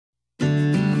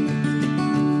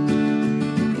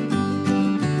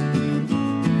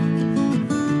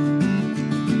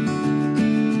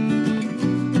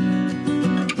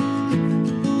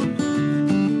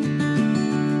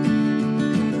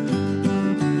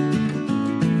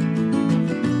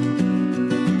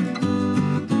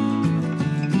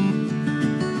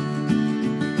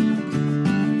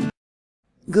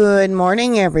Good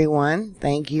morning, everyone.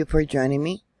 Thank you for joining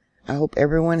me. I hope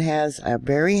everyone has a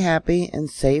very happy and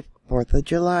safe 4th of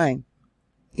July.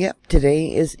 Yep,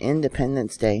 today is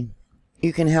Independence Day.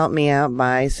 You can help me out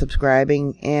by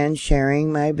subscribing and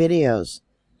sharing my videos.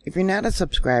 If you're not a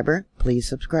subscriber, please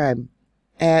subscribe.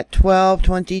 At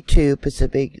 12:22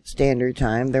 Pacific Standard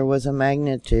Time, there was a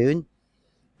magnitude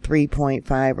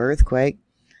 3.5 earthquake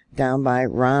down by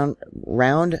Round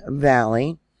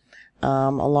Valley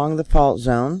along the fault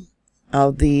zone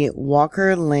of the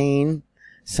Walker Lane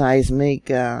seismic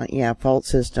fault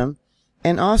system,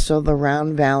 and also the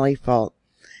Round Valley fault.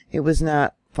 It was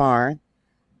not far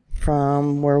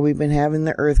from where we've been having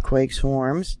the earthquake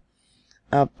swarms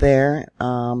up there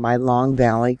by Long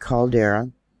Valley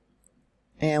Caldera.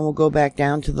 And we'll go back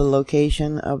down to the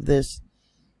location of this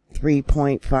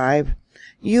 3.5.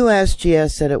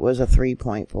 USGS said it was a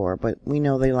 3.4, but we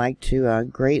know they like to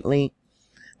greatly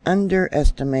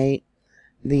underestimate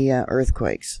the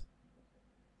earthquakes.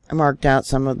 I marked out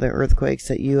some of the earthquakes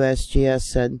that USGS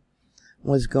said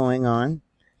was going on,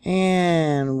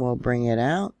 and we'll bring it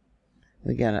out.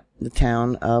 We got the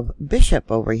town of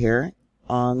Bishop over here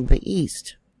on the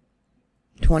east.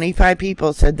 25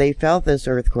 people said they felt this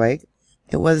earthquake.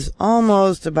 It was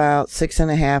almost about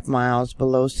 6.5 miles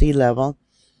below sea level.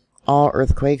 All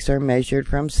earthquakes are measured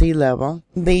from sea level.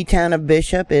 The town of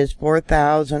Bishop is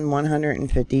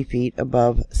 4,150 feet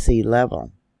above sea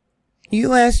level.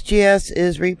 USGS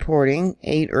is reporting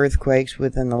 8 earthquakes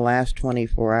within the last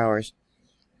 24 hours.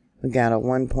 We got a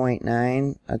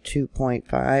 1.9, a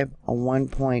 2.5, a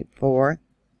 1.4,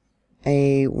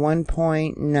 a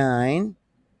 1.9,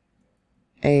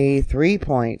 a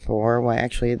 3.4, well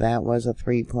actually that was a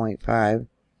 3.5,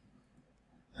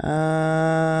 a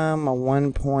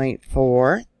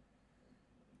 1.4,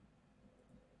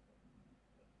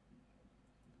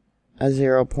 a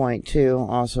 0.2,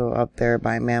 also up there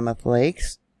by Mammoth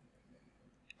Lakes,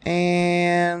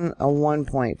 and a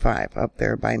 1.5 up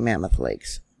there by Mammoth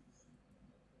Lakes.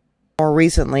 More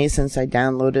recently, since I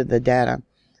downloaded the data,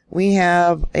 we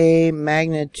have a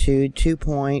magnitude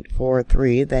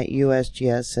 2.43 that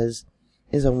USGS says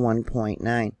is a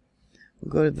 1.9.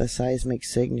 We'll go to the seismic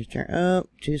signature. Oh,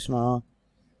 too small.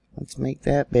 Let's make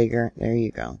that bigger. There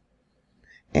you go.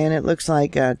 And it looks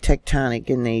like tectonic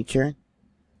in nature.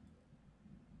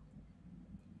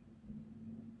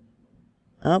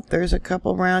 Oh, there's a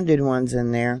couple rounded ones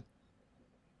in there.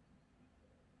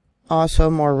 Also,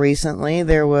 more recently,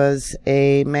 there was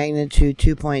a magnitude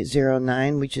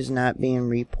 2.09, which is not being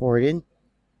reported.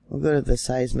 We'll go to the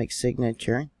seismic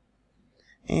signature.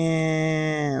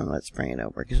 And let's bring it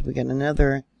over, because we got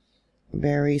another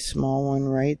very small one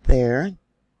right there.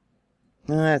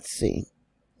 Let's see.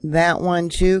 That one,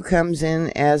 too, comes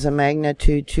in as a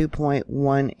magnitude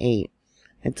 2.18.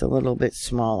 It's a little bit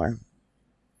smaller.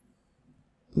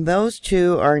 Those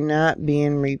two are not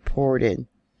being reported.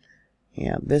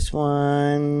 Yeah, this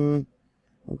one,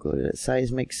 we'll go to the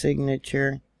seismic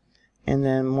signature, and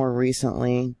then more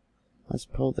recently, let's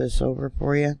pull this over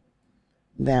for you,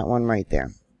 that one right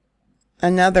there.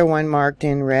 Another one marked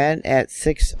in red at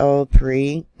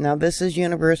 6:03, now this is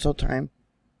universal time,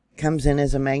 comes in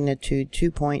as a magnitude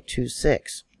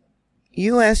 2.26.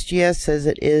 USGS says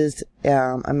it is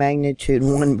a magnitude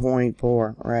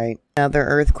 1.4, right? Another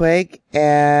earthquake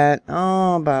at,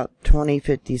 about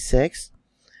 2056.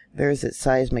 There's its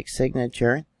seismic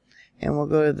signature, and we'll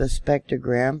go to the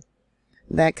spectrogram.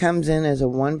 That comes in as a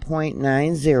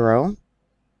 1.90.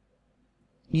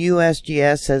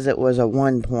 USGS says it was a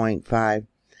 1.5,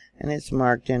 and it's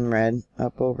marked in red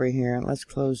up over here. Let's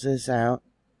close this out,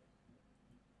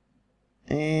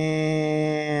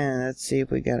 and let's see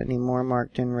if we got any more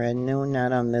marked in red. No,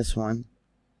 not on this one.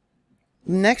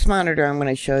 The next monitor I'm going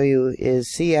to show you is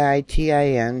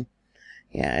CITIN.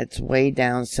 Yeah, it's way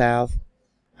down south.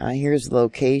 Here's the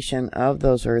location of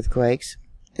those earthquakes.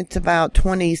 It's about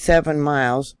 27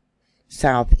 miles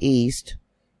southeast.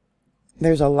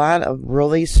 There's a lot of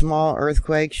really small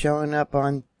earthquakes showing up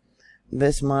on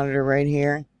this monitor right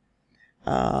here.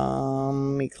 Let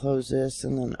me close this,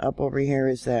 and then up over here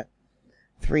is that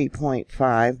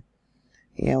 3.5.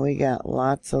 Yeah, we got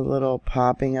lots of little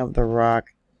popping of the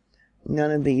rock. None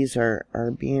of these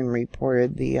are being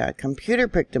reported. The computer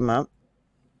picked them up.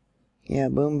 Yeah,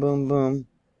 boom, boom, boom.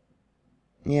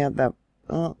 Yeah,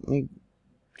 let me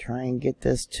try and get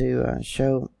this to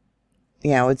show.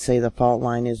 Yeah, I would say the fault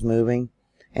line is moving.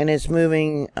 And it's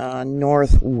moving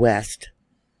northwest.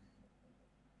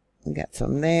 We got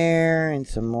some there and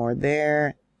some more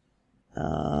there.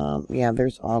 Yeah,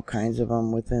 there's all kinds of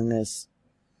them within this.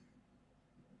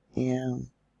 Yeah.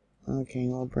 Okay,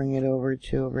 we'll bring it over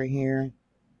to over here.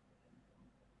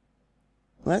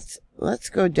 let's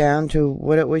go down to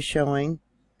what it was showing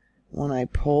when I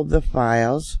pulled the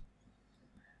files.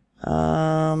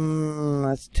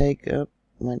 Let's take up,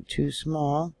 went too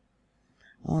small.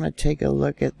 I want to take a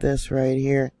look at this right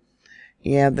here.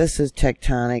 Yeah, this is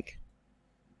tectonic.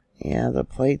 Yeah, the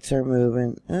plates are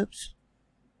moving. Oops.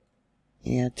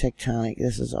 Yeah, tectonic.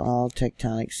 This is all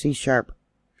tectonic. See sharp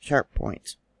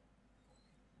points.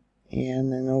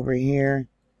 And then over here,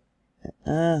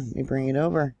 let me bring it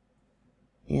over.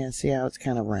 Yeah, see how it's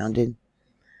kind of rounded.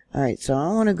 Alright, so I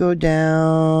want to go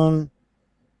down,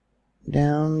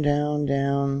 down, down,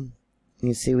 down.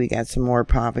 You see we got some more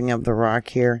popping of the rock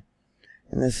here.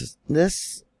 And this,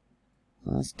 let's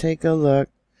take a look.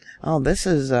 Oh, this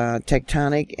is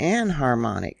tectonic and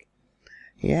harmonic.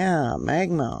 Yeah,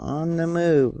 magma on the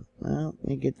move. Well, let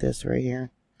me get this right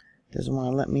here. Doesn't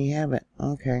want to let me have it.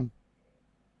 Okay.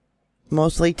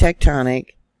 Mostly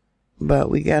tectonic, but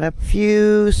we got a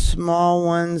few small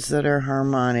ones that are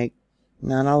harmonic.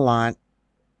 Not a lot.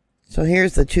 So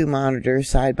here's the two monitors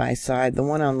side by side. The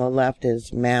one on the left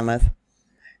is Mammoth.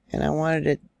 And I wanted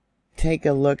to take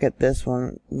a look at this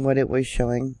one, what it was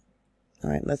showing.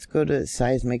 Alright, let's go to the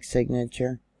seismic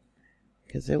signature,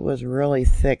 because it was really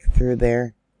thick through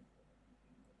there.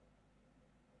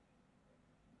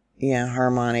 Yeah,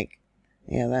 harmonic.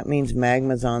 Yeah, that means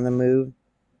magma's on the move.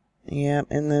 Yep,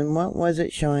 and then what was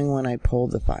it showing when I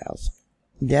pulled the files?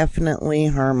 Definitely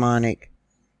harmonic.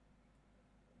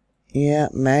 Yeah,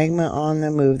 magma on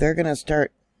the move. They're going to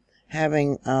start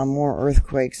having more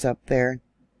earthquakes up there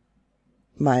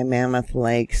by Mammoth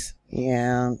Lakes.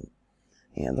 Yeah,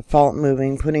 the fault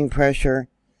moving, putting pressure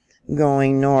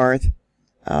going north.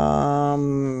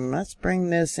 Let's bring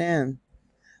this in.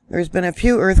 There's been a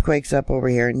few earthquakes up over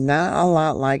here. Not a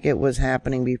lot like it was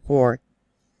happening before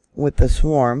with the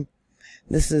swarm.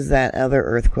 This is that other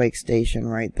earthquake station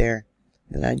right there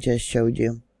that I just showed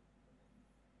you.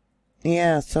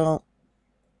 Yeah, so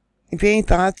if you have any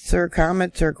thoughts or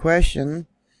comments or questions,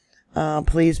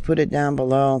 please put it down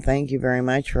below. Thank you very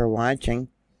much for watching.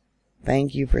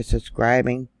 Thank you for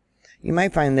subscribing. You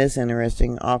might find this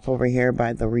interesting off over here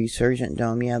by the Resurgent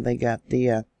Dome. Yeah, they got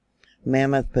the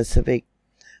Mammoth Pacific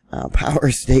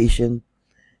power station.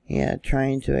 Yeah,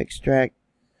 trying to extract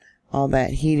all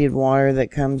that heated water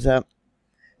that comes up.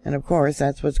 And of course,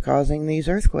 that's what's causing these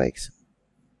earthquakes.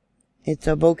 It's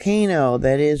a volcano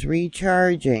that is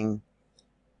recharging.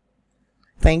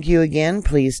 Thank you again.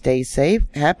 Please stay safe.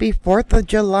 Happy 4th of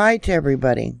July to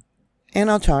everybody. And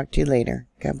I'll talk to you later.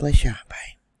 God bless you.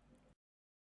 Bye.